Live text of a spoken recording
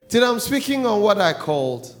Today I'm speaking on what I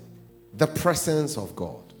called the presence of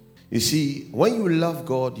God. You see, when you love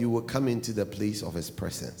God, you will come into the place of his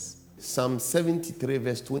presence. Psalm 73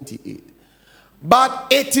 verse 28. But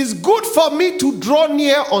it is good for me to draw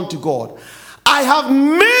near unto God. I have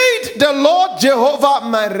made the Lord Jehovah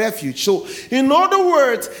my refuge. So, in other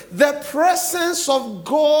words, the presence of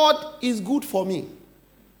God is good for me.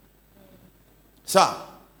 Sir.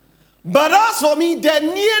 But as for me, the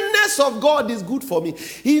nearness of God is good for me.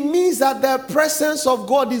 It means that the presence of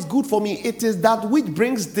God is good for me. It is that which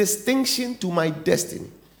brings distinction to my destiny.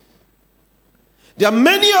 There are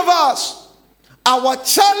many of us, our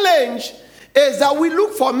challenge is that we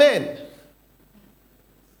look for men.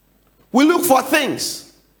 We look for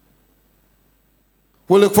things.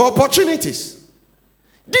 We look for opportunities.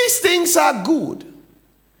 These things are good.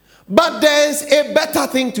 But there is a better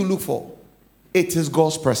thing to look for. It is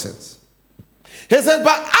God's presence. He says,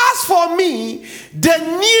 but as for me, the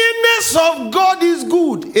nearness of God is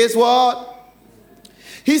good. Is what?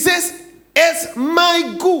 He says, it's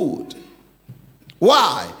my good.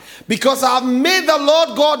 Why? Because I've made the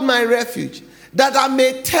Lord God my refuge, that I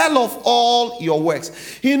may tell of all your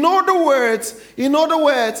works. In other words,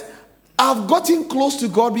 I've gotten close to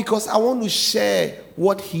God because I want to share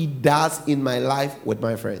what he does in my life with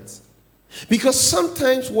my friends. Because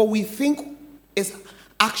sometimes what we think is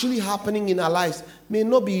actually happening in our lives may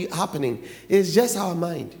not be happening. It's just our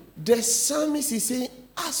mind. The psalmist is saying,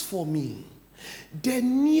 as for me, the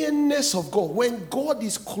nearness of God, when God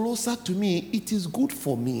is closer to me, it is good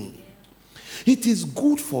for me. It is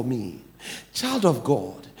good for me. Child of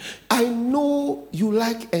God, I know you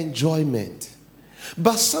like enjoyment,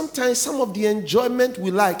 but sometimes some of the enjoyment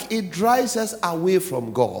we like, it drives us away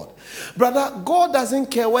from God. Brother, God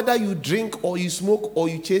doesn't care whether you drink or you smoke or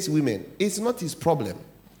you chase women. It's not his problem.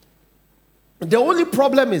 The only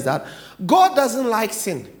problem is that God doesn't like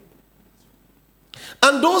sin.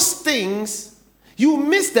 And those things, you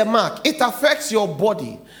miss the mark. It affects your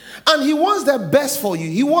body. And he wants the best for you.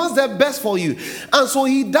 He wants the best for you. And so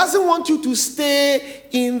he doesn't want you to stay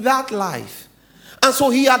in that life. And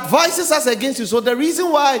so he advises us against you. So the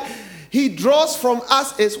reason why he draws from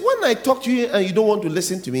us is when I talk to you and you don't want to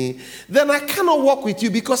listen to me, then I cannot walk with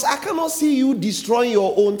you because I cannot see you destroying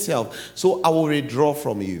your own self. So I will withdraw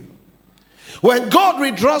from you. When God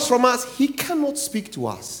withdraws from us, he cannot speak to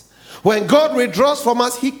us. When God withdraws from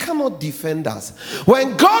us, he cannot defend us.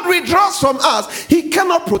 When God withdraws from us, he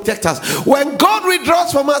cannot protect us. When God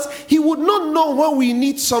withdraws from us, he would not know when we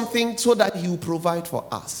need something so that he will provide for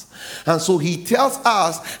us. And so he tells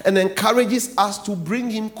us and encourages us to bring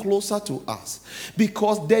him closer to us.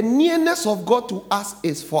 Because the nearness of God to us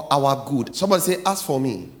is for our good. Somebody say, as for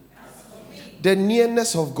me. The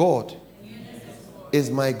nearness of God is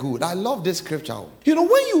my good. I love this scripture. You know,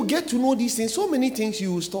 when you get to know these things, so many things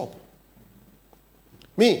you will stop.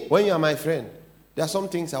 Me, when you are my friend, there are some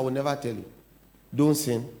things I will never tell you. Don't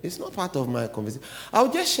sin. It's not part of my conversation.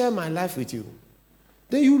 I'll just share my life with you.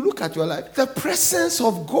 Then you look at your life. The presence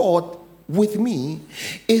of God with me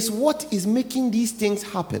is what is making these things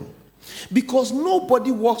happen. Because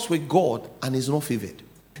nobody walks with God and is not favored.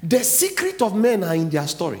 The secret of men are in their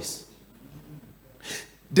stories.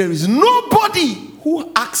 There is nobody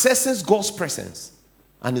who accesses God's presence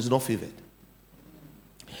and is not favored.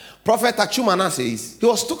 Prophet Achumana says, he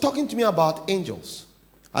was talking to me about angels.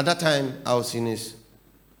 At that time, I was in his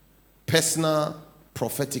personal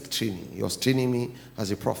prophetic training. He was training me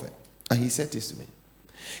as a prophet. And he said this to me.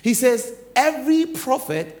 He says, every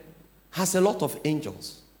prophet has a lot of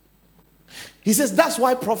angels. He says, that's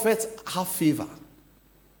why prophets have favor.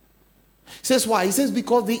 He says why? He says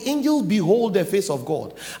because the angels behold the face of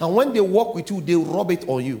God. And when they walk with you, they rub it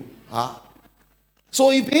on you. So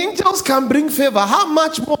if angels can bring favor, how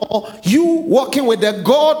much more you walking with the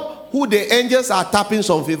God who the angels are tapping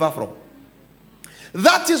some favor from?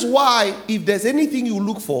 That is why if there's anything you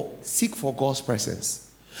look for, seek for God's presence.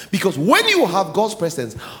 Because when you have God's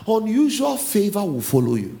presence, unusual favor will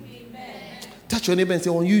follow you. Amen. Touch your neighbor and say,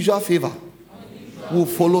 unusual favor will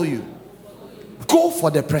follow you. Go for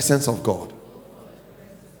the presence of God.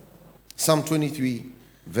 Psalm 23,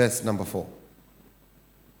 verse number 4.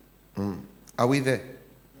 Are we there?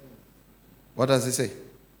 What does it say?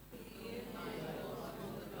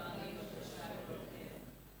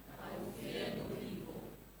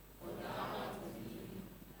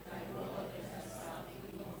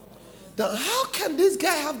 Now, how can this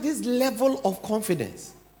guy have this level of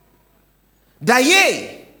confidence? That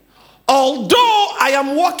yea, although I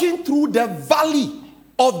am walking through the valley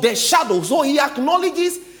of the shadow, so he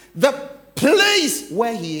acknowledges the place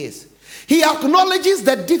where he is. He acknowledges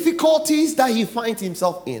the difficulties that he finds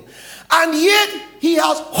himself in. And yet, he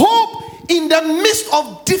has hope in the midst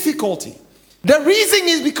of difficulty. The reason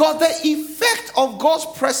is because the effect of God's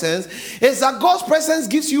presence is that God's presence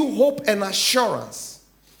gives you hope and assurance,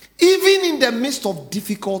 even in the midst of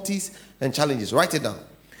difficulties and challenges. Write it down.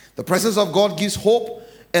 The presence of God gives hope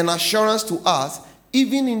and assurance to us,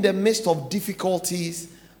 even in the midst of difficulties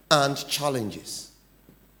and challenges.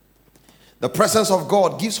 The presence of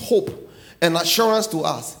God gives hope and assurance to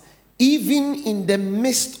us, even in the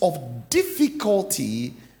midst of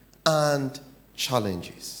difficulty and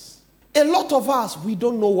challenges. A lot of us, we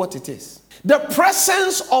don't know what it is. The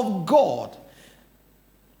presence of God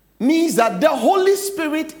means that the Holy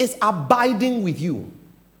Spirit is abiding with you.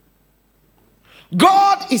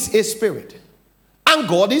 God is a spirit, and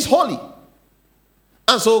God is holy.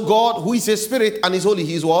 And so God, who is a spirit and is holy,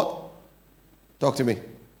 he is what? Talk to me.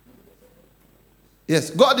 Yes,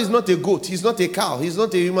 God is not a goat. He's not a cow. He's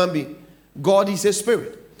not a human being. God is a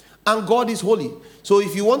spirit. And God is holy. So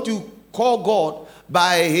if you want to call God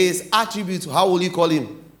by his attributes, how will you call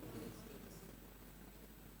him?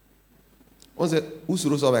 What's it?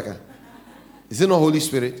 Is it not Holy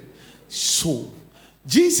Spirit? So,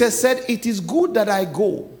 Jesus said, it is good that I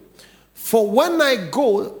go. For when I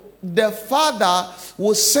go, the Father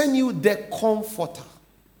will send you the Comforter.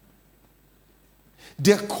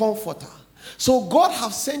 The Comforter. So God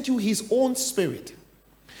has sent you his own spirit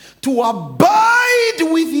to abide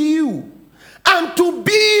with you and to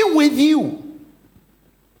be with you.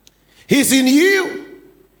 He's in you.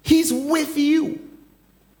 He's with you.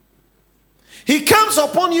 He comes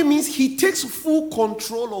upon you means he takes full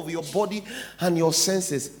control of your body and your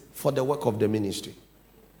senses for the work of the ministry.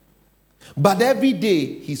 But every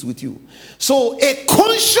day he's with you. So a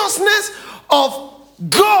consciousness of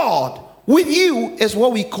God with you is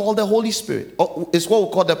what we call the Holy Spirit. Or is what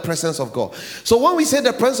we call the presence of God. So when we say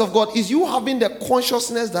the presence of God, is you having the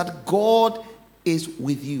consciousness that God is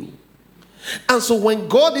with you. And so when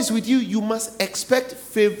God is with you, you must expect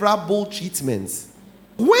favorable treatments.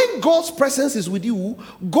 When God's presence is with you,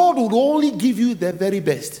 God will only give you the very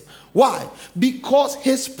best. Why? Because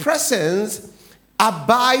his presence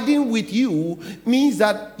abiding with you means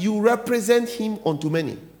that you represent him unto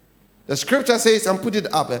many. The scripture says, and put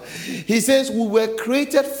it up, he says, we were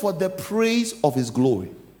created for the praise of his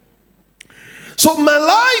glory. So my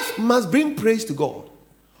life must bring praise to God.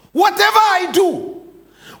 Whatever I do,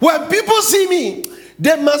 when people see me,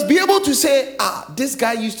 they must be able to say, this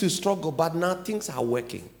guy used to struggle, but now things are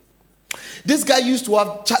working. This guy used to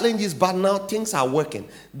have challenges, but now things are working.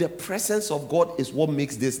 The presence of God is what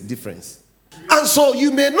makes this difference. And so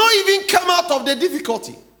you may not even come out of the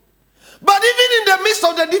difficulty. But even in the midst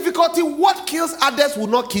of the difficulty, what kills others will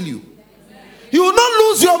not kill you. You will not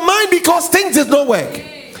lose your mind because things did not work.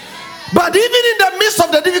 But even in the midst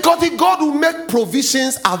of the difficulty, God will make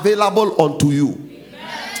provisions available unto you.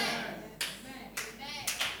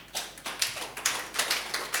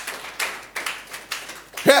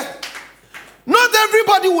 Yeah. Not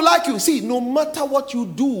everybody will like you. See, no matter what you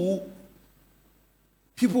do,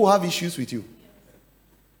 people will have issues with you.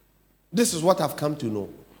 This is what I've come to know.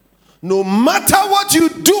 No matter what you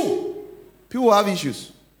do, people will have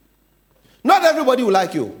issues. Not everybody will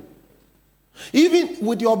like you. Even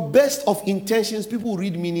with your best of intentions, people will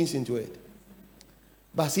read meanings into it.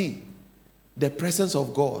 But see, the presence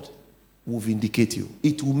of God will vindicate you.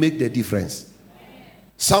 It will make the difference.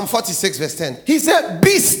 Psalm 46 verse 10. He said,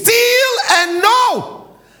 be still and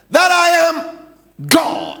know that I am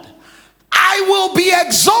God. I will be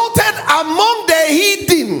exalted among the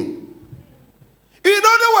heathen. In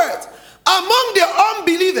other words, among the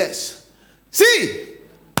unbelievers. See,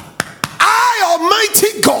 I,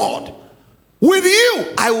 Almighty God, with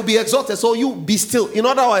you, I will be exalted. So you be still. In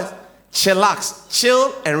other words, chillax.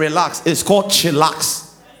 Chill and relax. It's called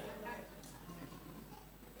chillax.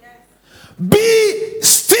 Be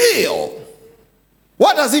still.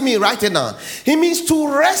 What does it mean? Write it down. It means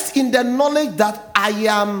to rest in the knowledge that I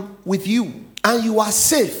am with you and you are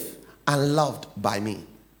safe and loved by me.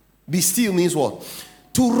 Be still means what?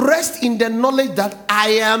 To rest in the knowledge that I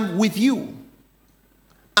am with you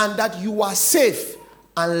and that you are safe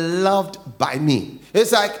and loved by me.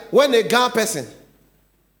 It's like when a Ghana person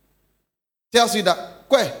tells you that,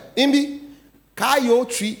 Kwe, Imbi, Kayo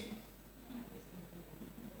tree.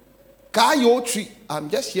 Kayo tree. I'm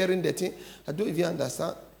just hearing the thing. I don't even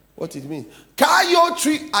understand what it means. Kayo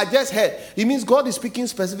tree, I just heard. It means God is speaking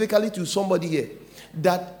specifically to somebody here.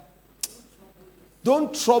 That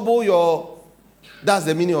don't trouble your, that's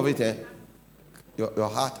the meaning of it, eh? Your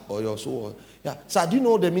heart or your soul. Yeah. So do you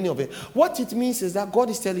know the meaning of it? What it means is that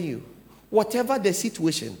God is telling you, whatever the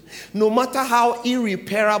situation, no matter how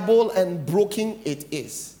irreparable and broken it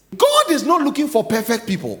is. God is not looking for perfect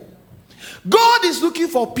people. God is looking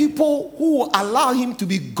for people who will allow him to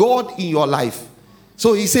be God in your life.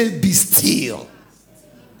 So he says, be still.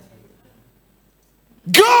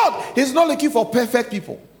 God is not looking for perfect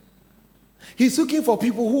people. He's looking for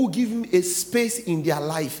people who will give him a space in their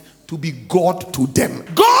life to be God to them.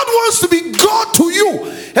 God wants to be God to you.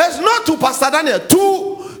 It's not to Pastor Daniel,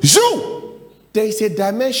 to you. There is a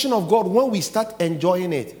dimension of God when we start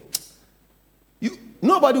enjoying it.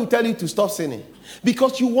 Nobody will tell you to stop sinning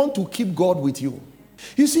because you want to keep God with you.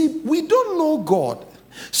 You see, we don't know God.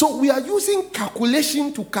 So we are using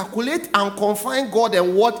calculation to calculate and confine God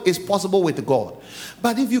and what is possible with God.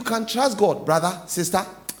 But if you can trust God, brother, sister,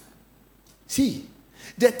 see,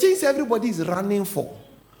 the things everybody is running for,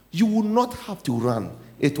 you will not have to run.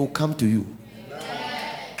 It will come to you.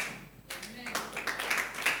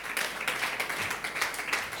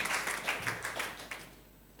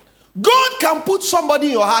 God can put somebody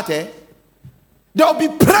in your heart, there will be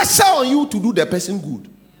pressure on you to do the person good.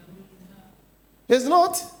 It's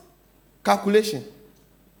not calculation.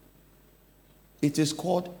 It is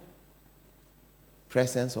called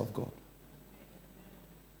presence of God.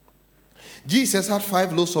 Jesus had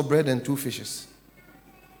 5 loaves of bread and 2 fishes.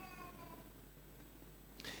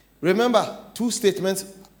 Remember, 2 statements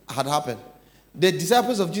had happened. The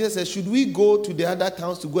disciples of Jesus said, should we go to the other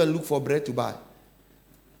towns to go and look for bread to buy?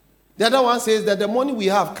 The other one says that the money we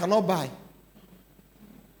have cannot buy.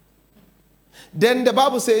 Then the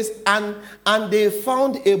Bible says, and they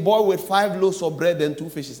found a boy with 5 loaves of bread and 2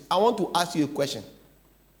 fishes. I want to ask you a question.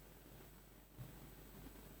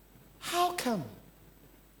 How come,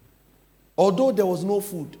 although there was no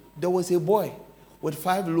food, there was a boy with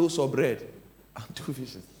 5 loaves of bread and 2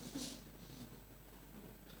 fishes?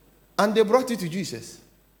 And they brought it to Jesus.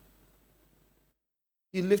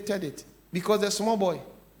 He lifted it because the small boy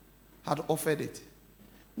had offered it.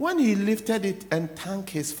 When he lifted it and thanked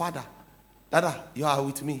his father, Dada, you are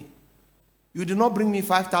with me. You did not bring me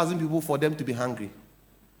 5,000 people for them to be hungry.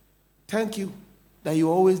 Thank you that you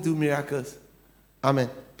always do miracles. Amen.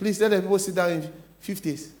 Please let the people sit down in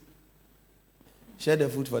 50s. Share the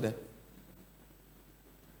food for them.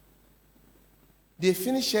 They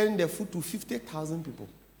finished sharing the food to 50,000 people.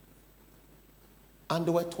 And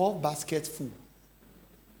there were 12 baskets full.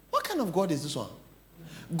 What kind of God is this one?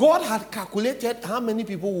 God had calculated how many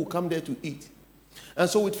people will come there to eat. And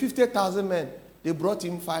so with 50,000 men, they brought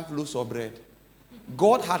him 5 loaves of bread.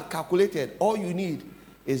 God had calculated all you need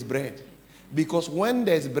is bread. Because when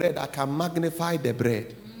there's bread, I can magnify the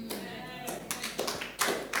bread.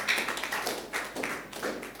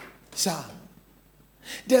 Sir,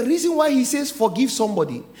 the reason why he says forgive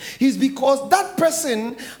somebody is because that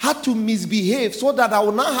person had to misbehave so that I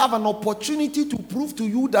will now have an opportunity to prove to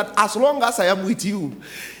you that as long as I am with you,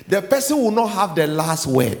 the person will not have the last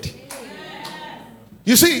word.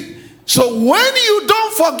 You see, so when you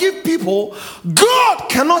don't forgive people, God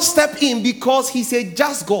cannot step in because he's a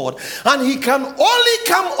just God. And he can only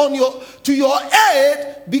come to your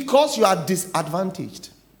aid because you are disadvantaged.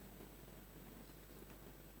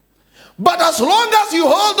 But as long as you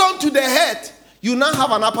hold on to the head, you now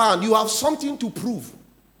have an upper hand. You have something to prove.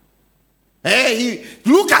 Hey,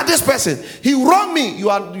 look at this person. He wronged me. You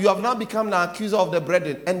have now become the accuser of the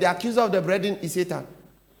brethren. And the accuser of the brethren is Satan.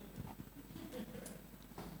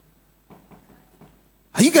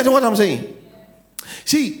 Are you getting what I'm saying?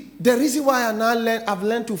 See, the reason why I've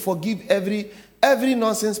learned to forgive every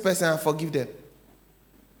nonsense person, I forgive them.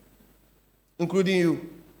 Including you.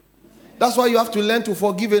 That's why you have to learn to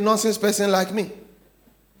forgive a nonsense person like me.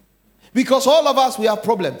 Because all of us, we have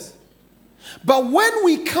problems. But when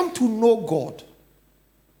we come to know God,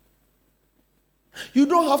 you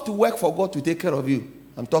don't have to work for God to take care of you.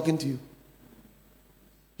 I'm talking to you.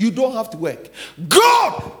 You don't have to work.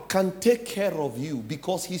 God can take care of you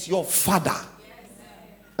because he's your father.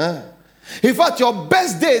 In fact, your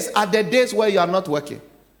best days are the days where you are not working.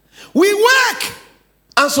 We work,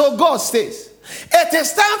 and so God stays. It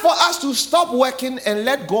is time for us to stop working and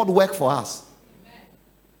let God work for us.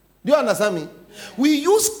 Do you understand me? We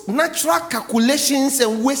use natural calculations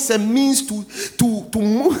and ways and means to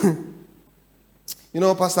move. You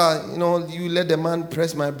know, Pastor, you let the man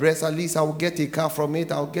press my breast. At least I will get a car from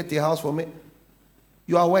it. I will get a house from it.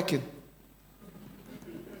 You are working.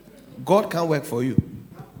 God can't work for you.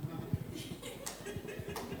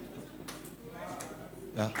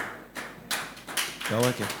 Yeah. You are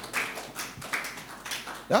working.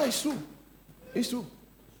 Yeah, it's true. It's true.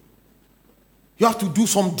 You have to do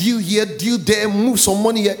some deal here, deal there, move some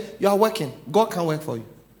money here. You are working. God can work for you.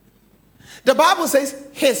 The Bible says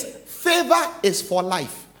his favor is for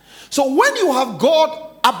life. So when you have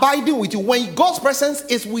God abiding with you, when God's presence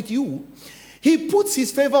is with you, he puts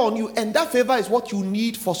his favor on you, and that favor is what you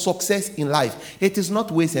need for success in life. It is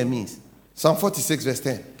not ways and means. Psalm 46 verse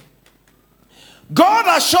 10.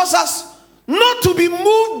 God assures us not to be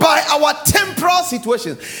moved by our temporal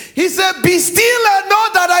situations. He said, be still and know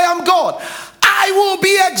that I am God. I will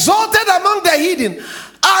be exalted among the heathen.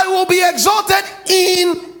 I will be exalted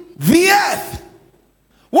in the earth.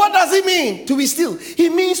 What does it mean to be still?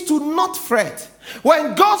 It means to not fret.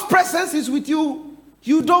 When God's presence is with you,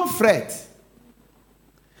 you don't fret.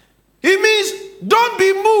 It means don't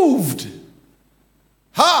be moved.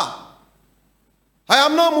 I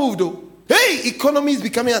am not moved though. Hey, economy is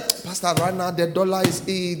becoming Pastor, right now the dollar is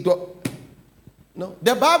No,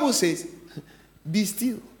 the Bible says, be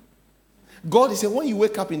still. God is saying, when you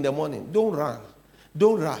wake up in the morning, don't run,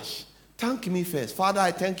 don't rush. Thank me first. Father,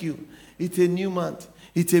 I thank you. It's a new month.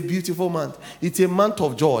 It's a beautiful month. It's a month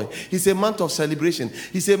of joy. It's a month of celebration.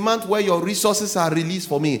 It's a month where your resources are released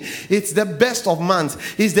for me. It's the best of months.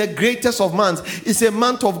 It's the greatest of months. It's a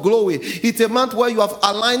month of glory. It's a month where you have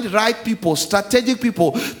aligned right people, strategic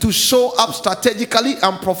people, to show up strategically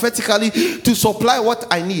and prophetically to supply what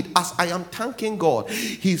I need. As I am thanking God,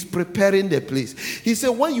 he's preparing the place. He said,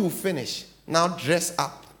 when you finish, now dress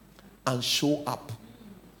up and show up.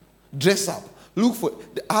 Dress up. Look for,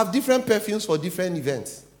 I have different perfumes for different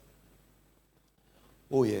events.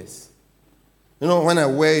 Oh yes. You know, when I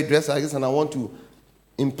wear a dress like this and I want to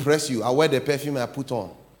impress you, I wear the perfume I put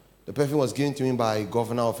on. The perfume was given to me by a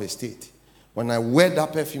governor of a state. When I wear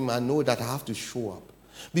that perfume, I know that I have to show up.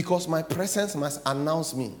 Because my presence must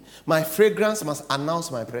announce me. My fragrance must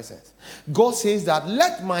announce my presence. God says that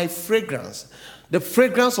let my fragrance, the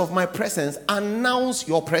fragrance of my presence, announce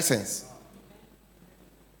your presence.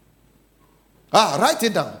 Write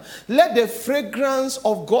it down. Let the fragrance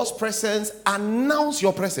of God's presence announce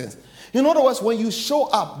your presence. In other words, when you show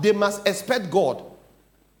up, they must expect God,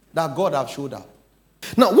 that God have showed up.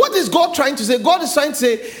 Now, what is God trying to say? God is trying to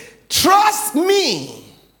say, trust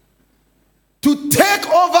me to take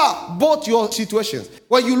over both your situations.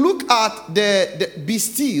 When you look at the be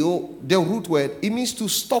still, the root word, it means to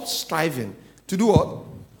stop striving. To do what?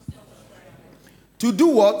 To do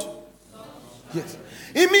what? Yes.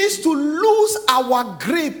 It means to lose our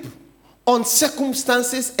grip on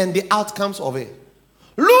circumstances and the outcomes of it.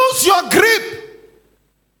 Lose your grip.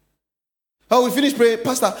 Oh, we finished praying.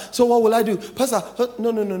 Pastor, so what will I do? Pastor,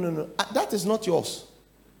 no. That is not yours.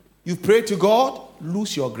 You pray to God,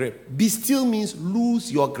 lose your grip. Be still means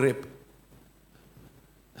lose your grip.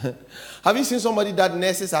 Have you seen somebody that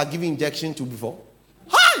nurses are giving injection to before?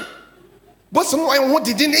 Hi! But someone what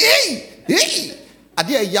did hey!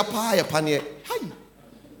 Adia yapa yapane. Hi!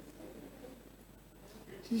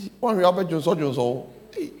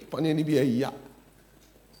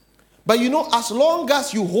 But you know, as long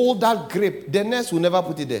as you hold that grip, the nurse will never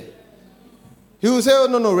put it there. He will say, oh,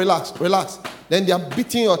 no, relax. Then they are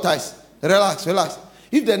beating your thighs. Relax.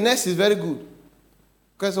 If the nurse is very good,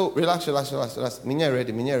 okay, so relax. Minya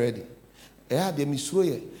ready. Yeah, they misro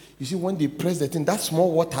ye. You see, when they press the thing, that small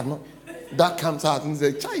water, no, that comes out and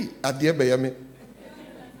say, chai, adie.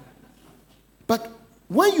 But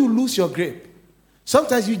when you lose your grip,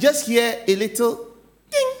 sometimes you just hear a little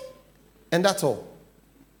ding, and that's all.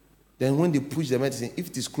 Then when they push the medicine, if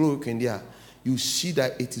it is chloroquine there, you see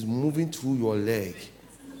that it is moving through your leg.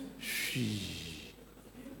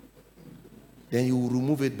 Then you will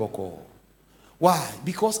remove it, boko. Why?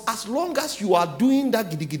 Because as long as you are doing that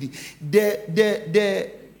gidi,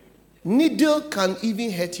 the needle can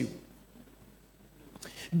even hurt you.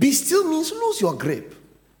 Be still means lose your grip.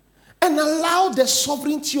 And allow the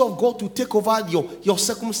sovereignty of God to take over your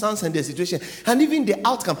circumstance and the situation. And even the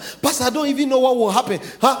outcome. Pastor, I don't even know what will happen.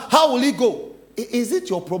 How will it go? Is it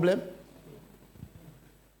your problem?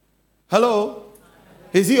 Hello?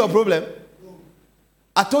 Is it your problem?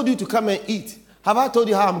 I told you to come and eat. Have I told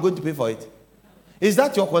you how I'm going to pay for it? Is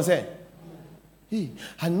that your concern?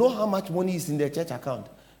 I know how much money is in the church account.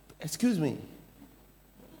 Excuse me.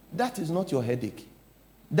 That is not your headache.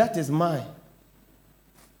 That is mine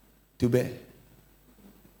to bear.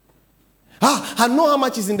 I know how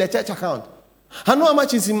much is in the church account. I know how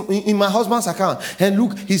much is in my husband's account. And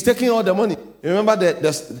look, he's taking all the money. Remember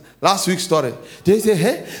the last week's story? They say,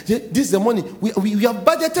 hey, this is the money. We have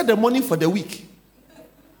budgeted the money for the week.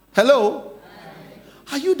 Hello?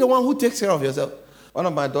 Are you the one who takes care of yourself? One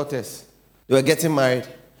of my daughters, they were getting married.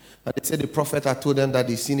 And they said the prophet had told them that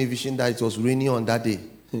they seen a vision that it was raining on that day.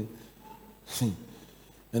 And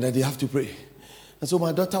that they have to pray. And so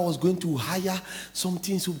my daughter was going to hire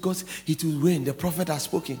something because it will rain. The prophet has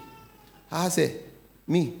spoken. I said,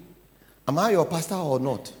 me, am I your pastor or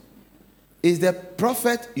not? Is the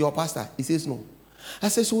prophet your pastor? He says no. I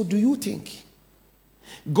said, so do you think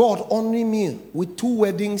God honoring me with 2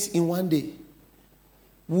 weddings in one day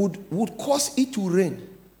would cause it to rain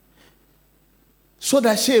so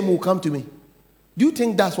that shame will come to me? Do you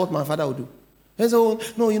think that's what my father would do? He said, oh,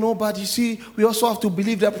 no, but you see, we also have to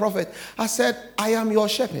believe the prophet. I said, I am your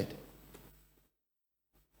shepherd.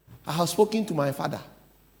 I have spoken to my father.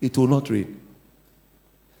 It will not rain.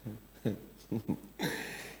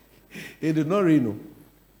 It did not rain. No.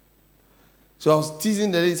 So I was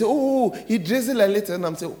teasing the lady. He said, oh, he drizzled a little. And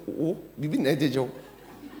I'm saying, oh, you been at the job.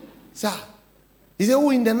 Sir. He said, oh,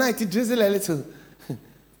 in the night, he drizzled a little.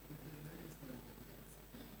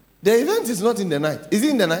 The event is not in the night. Is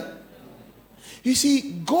it in the night? You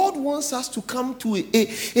see, God wants us to come to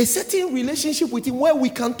a certain relationship with him where we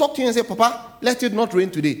can talk to him and say, Papa, let it not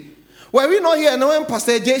rain today. Were we not here? And when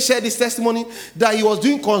Pastor Jay shared his testimony that he was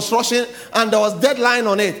doing construction and there was deadline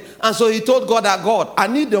on it. And so he told God that, God, I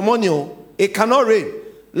need the money. It cannot rain.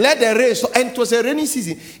 Let the rain. So, and it was a rainy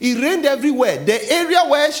season. It rained everywhere. The area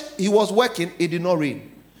where he was working, it did not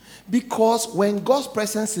rain. Because when God's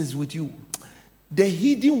presence is with you, the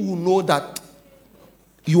hidden will know that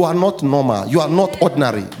you are not normal. You are not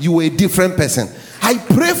ordinary. You are a different person. I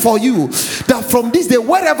pray for you that from this day,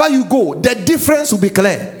 wherever you go, the difference will be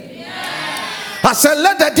clear. I said,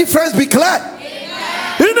 let the difference be clear.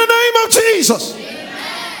 Amen. In the name of Jesus.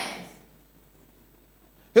 Amen.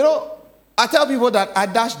 You know, I tell people that I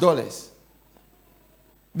dash dollars.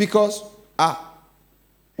 Because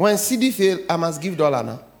when CD fail, I must give dollar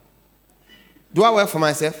now. Do I work for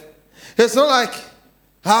myself? It's not like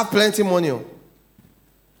I have plenty money.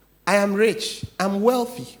 I am rich. I'm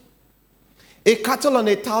wealthy. A cattle on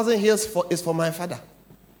 1,000 hills is for my father.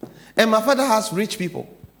 And my father has rich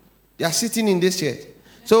people. They are sitting in this church.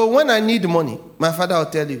 So when I need money, my father will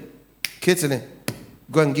tell you, Caitlin,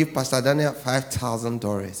 go and give Pastor Daniel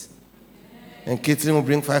 $5,000. And Caitlin will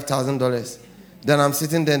bring $5,000. Then I'm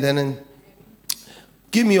sitting there, then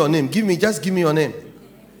give me your name. Just give me your name.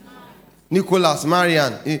 Nicholas,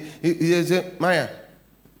 Marianne. He said, Marianne,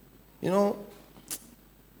 you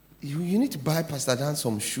need to buy Pastor Dan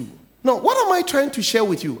some shoe. No, what am I trying to share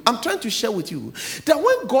with you? I'm trying to share with you that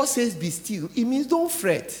when God says be still, it means don't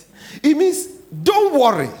fret. It means don't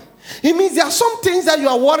worry. It means there are some things that you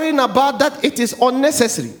are worrying about that it is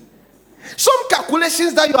unnecessary. Some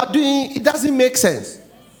calculations that you are doing, it doesn't make sense.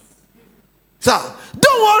 So,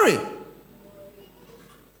 don't worry.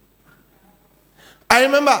 I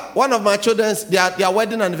remember one of my children's, their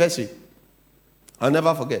wedding anniversary. I'll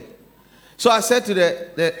never forget. So I said to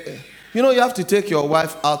you have to take your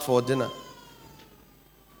wife out for dinner.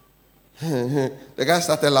 The guy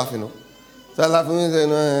started laughing. Started laughing and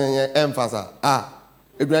said, emphasis.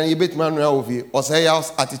 You bet man over here. Or say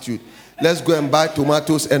house attitude. Let's go and buy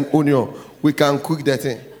tomatoes and onion. We can cook that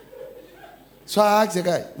thing. So I asked the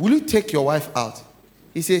guy, will you take your wife out?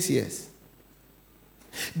 He says yes.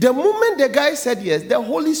 The moment the guy said yes, the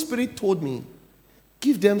Holy Spirit told me,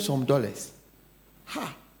 give them some dollars.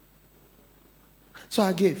 So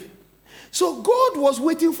I gave. So God was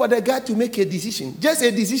waiting for the guy to make a decision. Just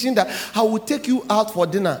a decision that I will take you out for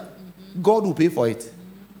dinner. God will pay for it.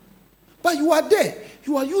 But you are there.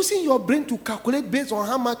 You are using your brain to calculate based on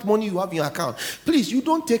how much money you have in your account. Please, you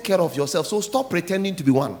don't take care of yourself. So stop pretending to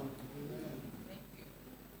be one.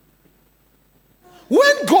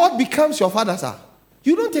 When God becomes your father, sir,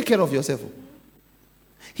 you don't take care of yourself.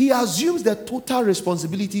 He assumes the total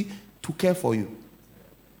responsibility to care for you.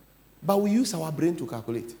 But we use our brain to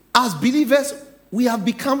calculate. As believers, we have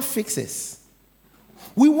become fixers.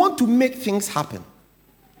 We want to make things happen.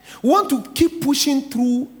 We want to keep pushing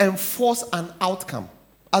through and force an outcome.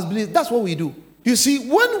 As believers, that's what we do. You see,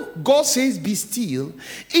 when God says be still,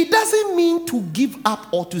 it doesn't mean to give up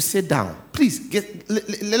or to sit down. Please,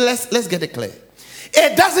 let's get it clear.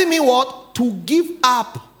 It doesn't mean what? To give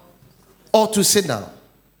up or to sit down.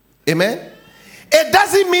 Amen? It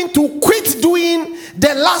doesn't mean to quit doing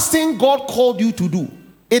the last thing God called you to do.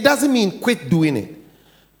 It doesn't mean quit doing it.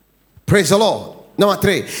 Praise the Lord. Number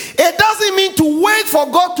 3. It doesn't mean to wait for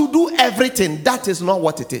God to do everything. That is not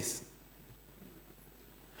what it is.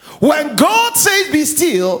 When God says be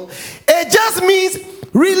still, it just means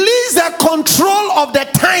release the control of the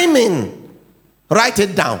timing. Write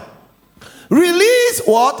it down. Release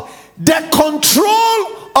what? The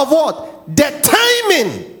control of what? The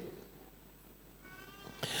timing.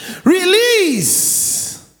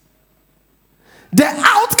 Release the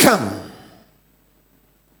outcome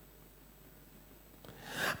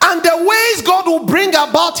and the ways God will bring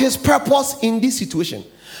about his purpose in this situation.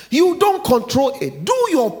 You don't control it. Do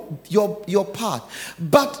your part,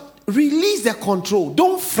 but Release the control.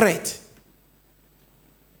 Don't fret.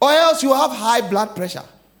 Or else you have high blood pressure.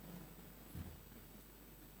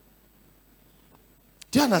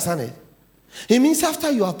 Do you understand it? It means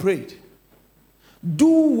after you have prayed, do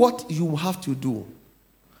what you have to do,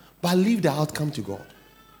 but leave the outcome to God.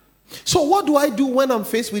 So what do I do when I'm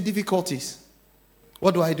faced with difficulties?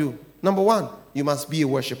 What do I do? Number one, you must be a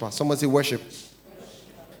worshiper. Someone say worship.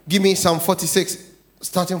 Give me Psalm 46,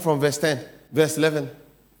 starting from verse 10, verse 11.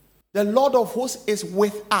 The Lord of hosts is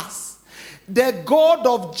with us. The God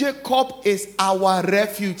of Jacob is our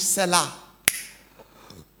refuge. Selah.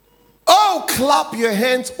 Oh, clap your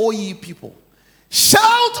hands, O ye people.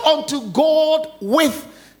 Shout unto God with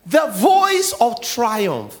the voice of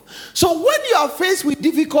triumph. So when you are faced with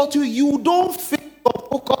difficulty, you don't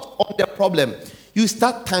focus on the problem. You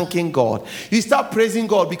start thanking God. You start praising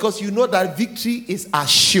God because you know that victory is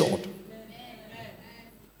assured.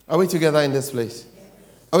 Are we together in this place?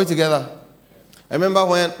 Are we together? I remember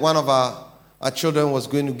when one of our children was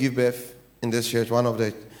going to give birth in this church. One of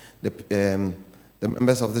the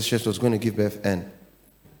members of this church was going to give birth, and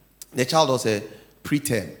the child was a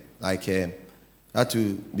preterm, like had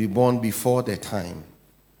to be born before the time.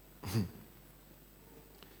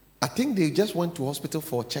 I think they just went to hospital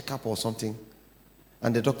for a checkup or something,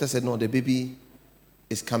 and the doctor said, no, the baby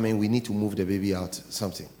is coming, we need to move the baby out,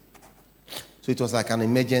 something. So it was like an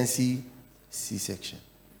emergency C-section.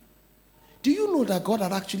 Do you know that God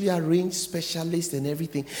had actually arranged specialists and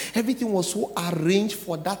everything? Everything was so arranged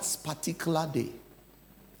for that particular day.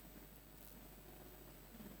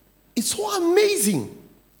 It's so amazing.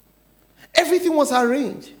 Everything was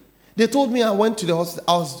arranged. They told me I went to the hospital.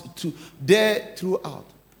 I was there throughout.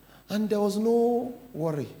 And there was no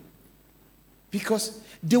worry. Because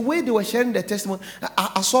the way they were sharing the testimony,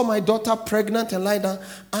 I saw my daughter pregnant and lying down,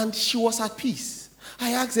 and she was at peace.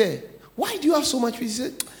 I asked her, why do you have so much peace? She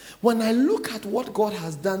said, when I look at what God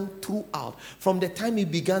has done throughout, from the time He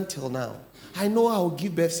began till now, I know I will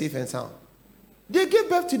give birth safe and sound. They gave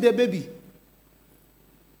birth to the baby.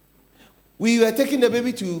 We were taking the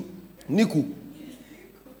baby to Niku.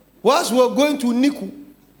 Whilst we were going to Niku,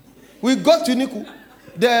 we got to Niku.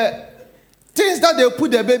 The things that they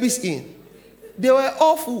put the babies in, they were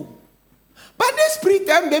awful. But this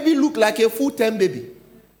preterm baby looked like a full-term baby.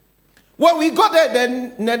 When we got there,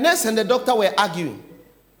 the nurse and the doctor were arguing.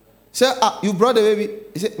 Said, you brought the baby?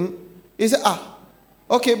 He said,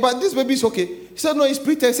 okay, but this baby is okay. He said, no, it's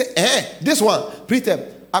preterm. He said, this one,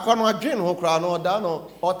 preterm.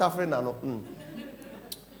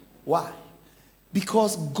 Why?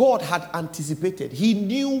 Because God had anticipated. He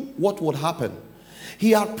knew what would happen.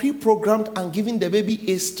 He had pre-programmed and given the baby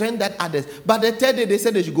a strength that others. But the third day, they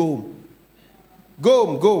said they should go home.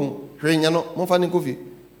 Go home.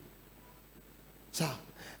 So,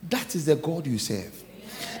 that is the God you serve.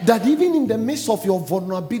 That even in the midst of your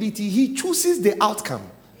vulnerability, He chooses the outcome.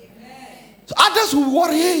 So others will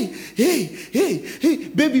worry, hey,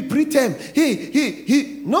 baby preterm,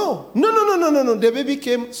 No. The baby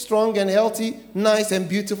came strong and healthy, nice and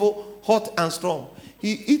beautiful, hot and strong.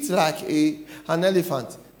 He eats like an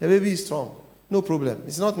elephant. The baby is strong. No problem.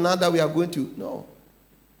 It's not now that we are going to, no.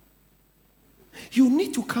 You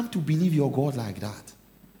need to come to believe your God like that.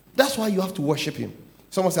 That's why you have to worship Him.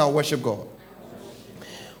 Someone say, I'll worship God.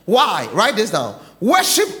 Why? Write this down.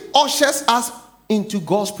 Worship ushers us into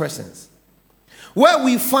God's presence, where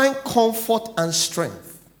we find comfort and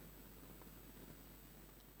strength.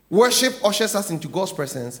 Worship ushers us into God's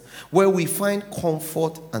presence, where we find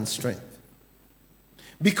comfort and strength.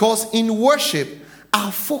 Because in worship,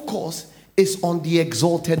 our focus is on the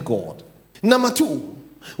exalted God. Number two,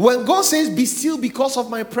 when God says, be still because of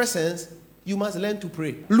my presence, you must learn to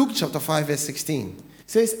pray. Luke chapter 5 verse 16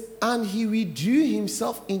 says, and He withdrew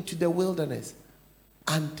Himself into the wilderness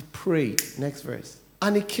and prayed. Next verse.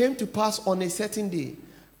 And it came to pass on a certain day,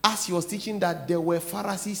 as He was teaching, that there were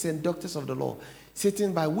Pharisees and doctors of the law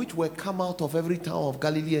sitting by, which were come out of every town of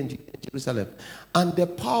Galilee and Jerusalem. And the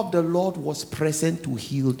power of the Lord was present to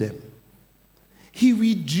heal them. He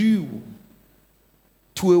withdrew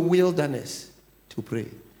to a wilderness to pray.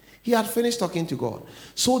 He had finished talking to God.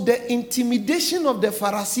 So the intimidation of the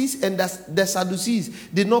Pharisees and the Sadducees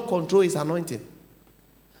did not control His anointing.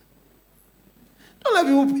 Don't let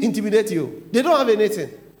people intimidate you. They don't have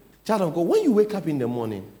anything. Child of God, when you wake up in the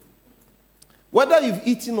morning, whether you've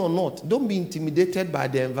eaten or not, don't be intimidated by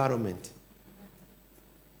the environment.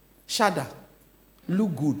 Shada,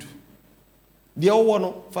 look good. The other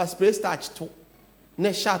one, first place touch to.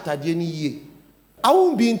 Ne shata jeni ye. I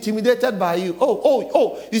won't be intimidated by you.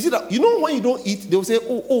 Oh. You see that? You know when you don't eat, they will say,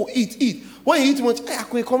 oh, eat. When you eat much, I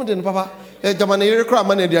can't comment on Papa.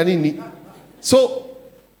 So,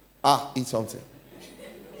 Eat something.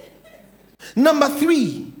 Number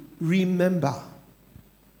 3, remember.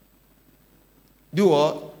 Do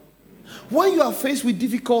what? When you are faced with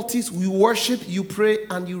difficulties, you worship, you pray,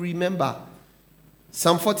 and you remember.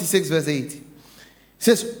 Psalm 46 verse 8. It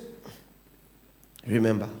says,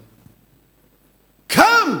 remember.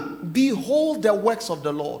 Come, behold the works of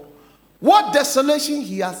the Lord. What desolation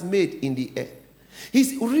he has made in the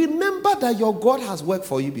earth. Remember that your God has worked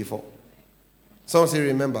for you before. Someone say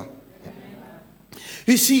remember.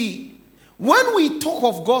 You see, when we talk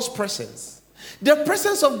of God's presence, the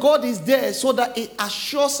presence of God is there so that it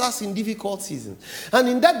assures us in difficult seasons. And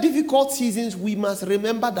in that difficult seasons, we must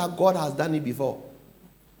remember that God has done it before.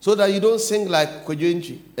 So that you don't sing like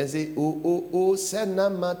Kojoinchi and say, oh,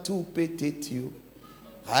 senama tu petitu.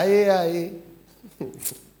 Aye.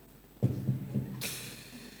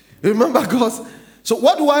 Remember God's. So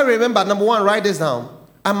what do I remember? Number 1, write this down.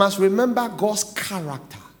 I must remember God's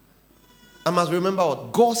character. I must remember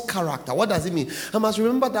what? God's character. What does it mean? I must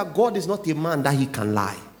remember that God is not a man that he can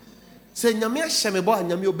lie. Say,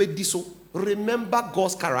 remember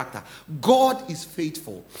God's character. God is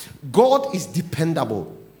faithful. God is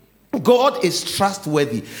dependable. God is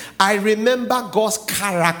trustworthy. I remember God's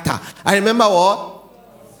character. I remember what?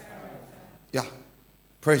 Yeah.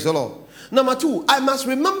 Praise the Lord. Number 2, I must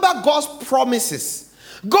remember God's promises.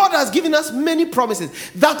 God has given us many promises.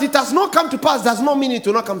 That it has not come to pass does not mean it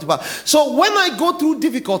will not come to pass. So when I go through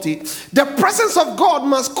difficulty, the presence of God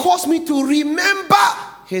must cause me to remember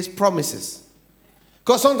his promises.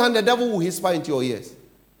 Because sometimes the devil will whisper into your ears.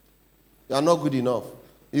 You are not good enough.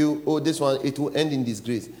 This one, it will end in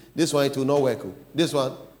disgrace. This one, it will not work. This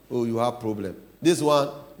one, you have problem. This one.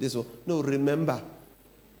 No, remember.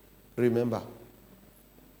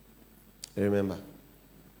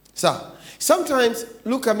 So, sometimes,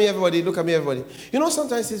 look at me everybody. You know,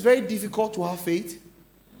 sometimes it's very difficult to have faith.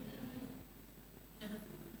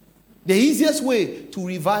 The easiest way to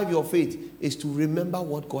revive your faith is to remember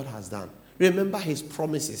what God has done. Remember his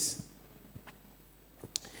promises.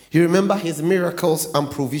 You remember his miracles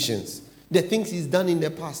and provisions. The things he's done in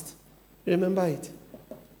the past. Remember it.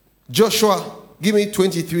 Joshua, give me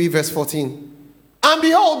 23 verse 14. And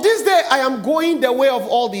behold, this day I am going the way of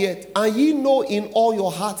all the earth, and ye know in all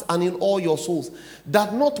your hearts and in all your souls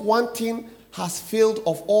that not one thing has failed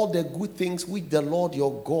of all the good things which the Lord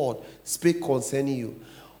your God spake concerning you.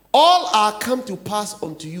 All are come to pass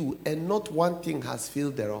unto you, and not one thing has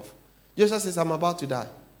failed thereof. Joshua says, I'm about to die.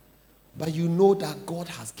 But you know that God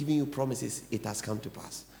has given you promises. It has come to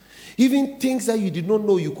pass. Even things that you did not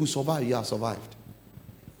know you could survive, you have survived.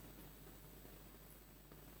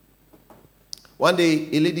 One day,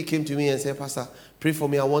 a lady came to me and said, Pastor, pray for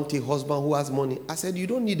me. I want a husband who has money. I said, you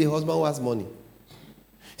don't need a husband who has money.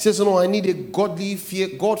 He says, no, I need a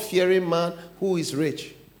God-fearing man who is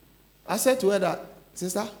rich. I said to her that,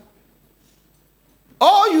 sister,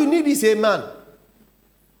 all you need is a man.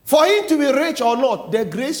 For him to be rich or not, the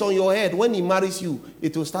grace on your head, when he marries you,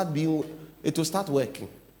 it will start working.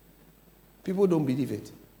 People don't believe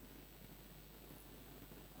it.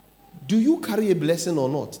 Do you carry a blessing or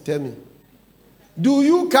not? Tell me. Do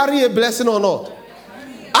you carry a blessing or not?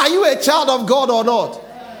 Are you a child of God or not?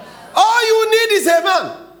 All you need is a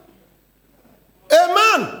man. A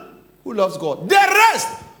man who loves God. The rest,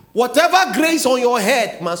 whatever grace on your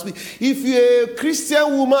head must be. If you're a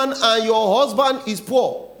Christian woman and your husband is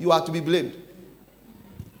poor, you are to be blamed.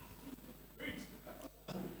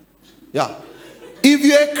 Yeah. If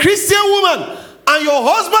you're a Christian woman and your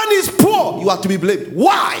husband is poor, you are to be blamed.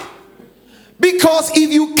 Why? Because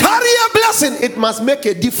if you carry a blessing, it must make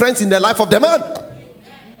a difference in the life of the man.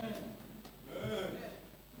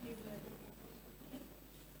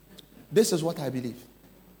 This is what I believe.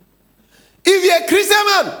 If you're a Christian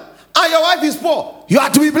man and your wife is poor, you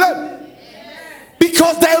are to be blamed.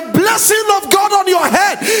 Because the blessing of God on your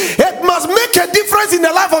head, it must make a difference in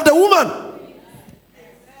the life of the woman.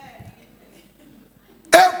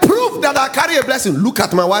 A proof that I carry a blessing. Look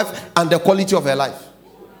at my wife and the quality of her life.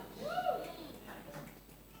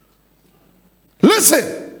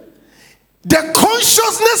 Listen, the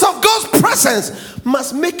consciousness of God's presence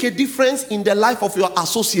must make a difference in the life of your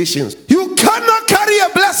associations. You cannot carry a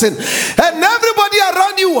blessing and everybody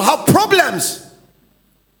around you have problems.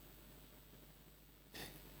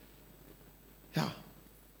 Yeah.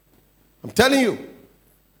 I'm telling you.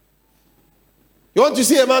 You want to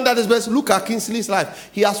see a man that is blessed? Look at Kingsley's life.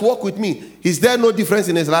 He has walked with me. Is there no difference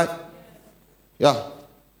in his life? Yeah.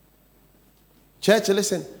 Church,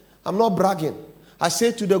 listen. I'm not bragging. I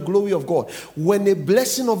say to the glory of God, when a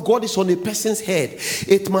blessing of God is on a person's head,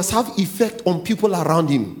 it must have effect on people around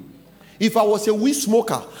him. If I was a weed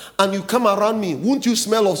smoker and you come around me, wouldn't you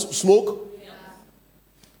smell of smoke? Yeah.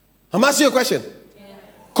 I'm asking you a question. Yeah.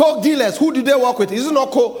 Coke dealers, who do they work with? Is it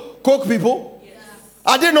not Coke people? Yes.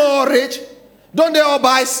 Are they not all rich? Don't they all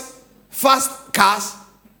buy fast cars?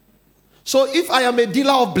 So if I am a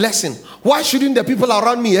dealer of blessing, why shouldn't the people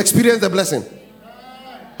around me experience the blessing?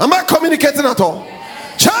 Am I communicating at all?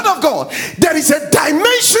 Child of God, there is a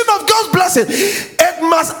dimension of God's blessing. It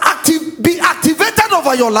must be activated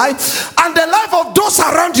over your life and the life of those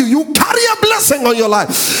around you. You carry a blessing on your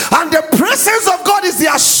life, and the presence of God is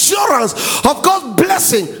the assurance of God's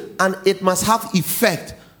blessing, and it must have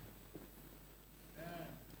effect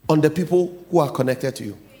on the people who are connected to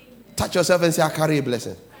you. Touch yourself and say, I carry a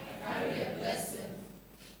blessing.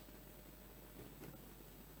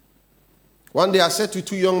 One day I said to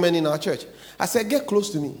two young men in our church, I said, get close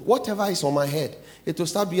to me. Whatever is on my head, it will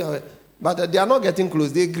start being. But they are not getting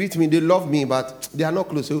close. They greet me, they love me, but they are not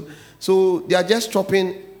close. So they are just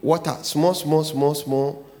dropping water,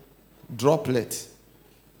 small droplets.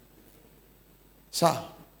 Sir,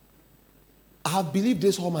 I have believed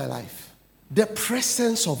this all my life. The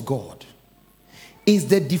presence of God is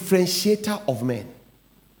the differentiator of men.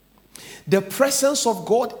 The presence of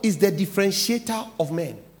God is the differentiator of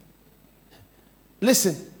men.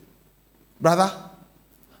 Listen, brother,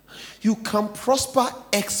 you can prosper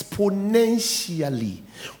exponentially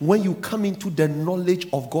when you come into the knowledge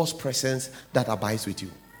of God's presence that abides with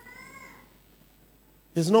you.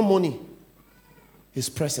 It's not money, it's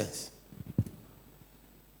presence.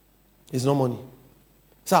 It's not money.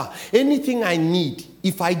 Sir, anything I need,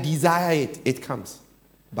 if I desire it, it comes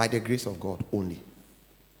by the grace of God only.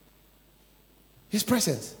 His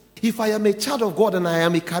presence. If I am a child of God and I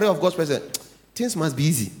am a carrier of God's presence, things must be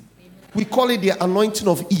easy. We call it the anointing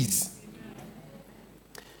of ease.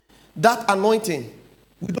 That anointing,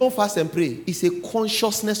 we don't fast and pray. It's a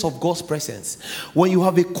consciousness of God's presence. When you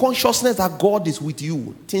have a consciousness that God is with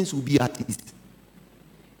you, things will be at ease.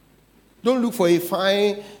 Don't look for a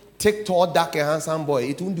fine, tall, dark, and handsome boy.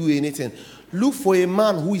 It won't do anything. Look for a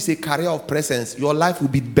man who is a carrier of presence. Your life will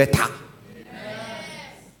be better.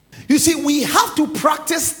 You see, we have to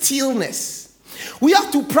practice stillness. We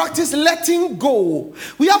have to practice letting go.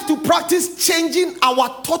 We have to practice changing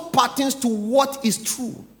our thought patterns to what is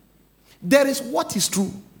true. There is what is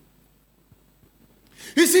true.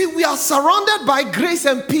 You see, we are surrounded by grace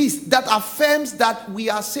and peace that affirms that we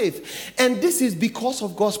are safe. And this is because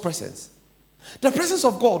of God's presence. The presence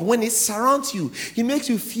of God, when it surrounds you, it makes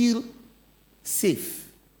you feel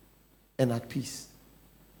safe and at peace.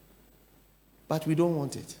 But we don't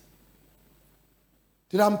want it.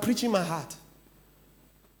 That I'm preaching my heart.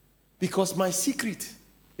 Because my secret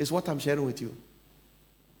is what I'm sharing with you.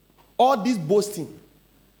 All this boasting,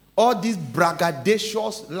 all this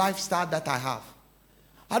braggadocious lifestyle that I have,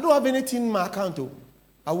 I don't have anything in my account.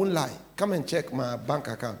 I won't lie. Come and check my bank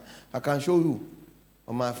account. I can show you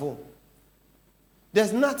on my phone.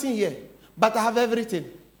 There's nothing here, but I have everything.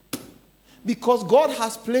 Because God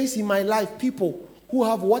has placed in my life people who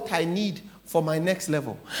have what I need for my next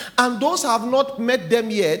level. And those have not met them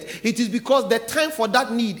yet. It is because the time for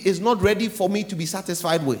that need is not ready for me to be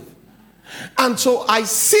satisfied with. And so I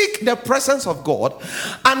seek the presence of God,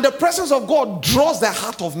 and the presence of God draws the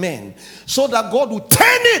heart of men so that God will turn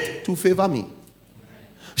it to favor me.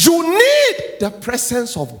 You need the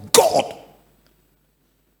presence of God.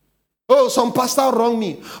 Oh, some pastor wronged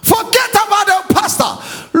me. Forget about the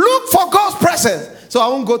pastor. Look for God's presence. So I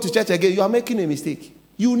won't go to church again. You are making a mistake.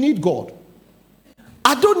 You need God.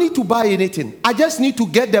 I don't need to buy anything. I just need to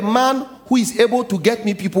get the man who is able to get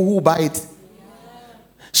me people who buy it.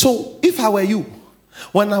 So if I were you,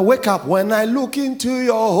 when I wake up, when I look into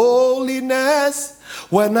your holiness,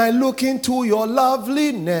 when I look into your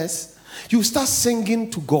loveliness, you start singing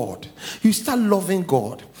to God. You start loving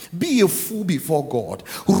God. Be a fool before God.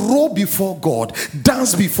 Roll before God.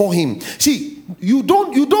 Dance before Him. See, you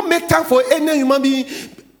don't make time for any human being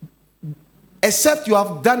except you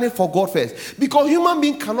have done it for God first. Because human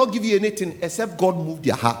being cannot give you anything except God move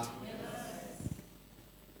their heart.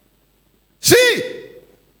 See,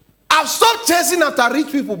 I've stopped chasing after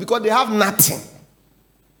rich people because they have nothing.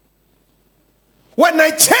 When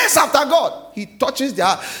I chase after God, He touches their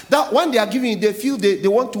heart. That when they are giving, they feel they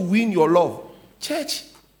want to win your love. Church,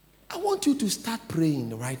 I want you to start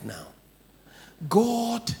praying right now.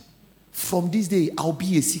 God, from this day, I'll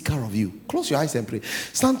be a seeker of you. Close your eyes and pray.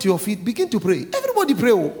 Stand to your feet. Begin to pray. Everybody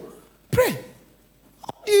pray. Oh. Pray.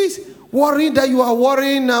 This worrying that you are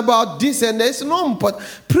worrying about this and this. No, but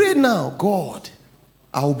pray now. God,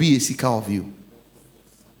 I'll be a seeker of you.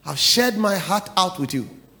 I've shared my heart out with you.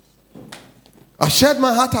 I've shared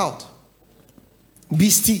my heart out. Be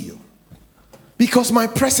still. Because my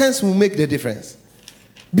presence will make the difference.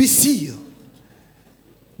 Be still.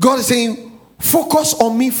 God is saying, focus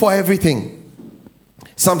on me for everything.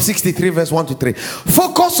 Psalm 63 verse 1 to 3.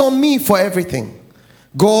 Focus on me for everything.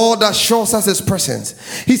 God assures us his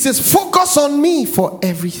presence. He says, focus on me for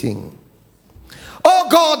everything. Oh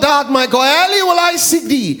God, thou art my God, early will I seek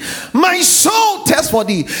thee. My soul thirsts for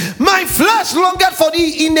thee. My flesh longeth for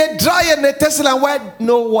thee in a dry and a thirsty land where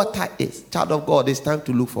no water is. Child of God, it's time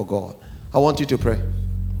to look for God. I want you to pray.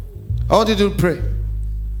 I want you to pray.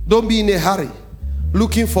 Don't be in a hurry,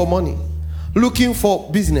 looking for money, looking for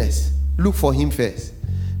business. Look for him first.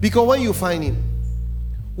 Because when you find him,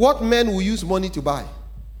 what men will use money to buy,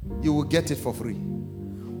 you will get it for free.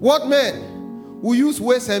 What men will use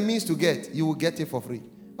ways and means to get, you will get it for free.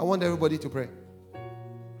 I want everybody to pray.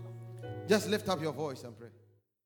 Just lift up your voice and pray.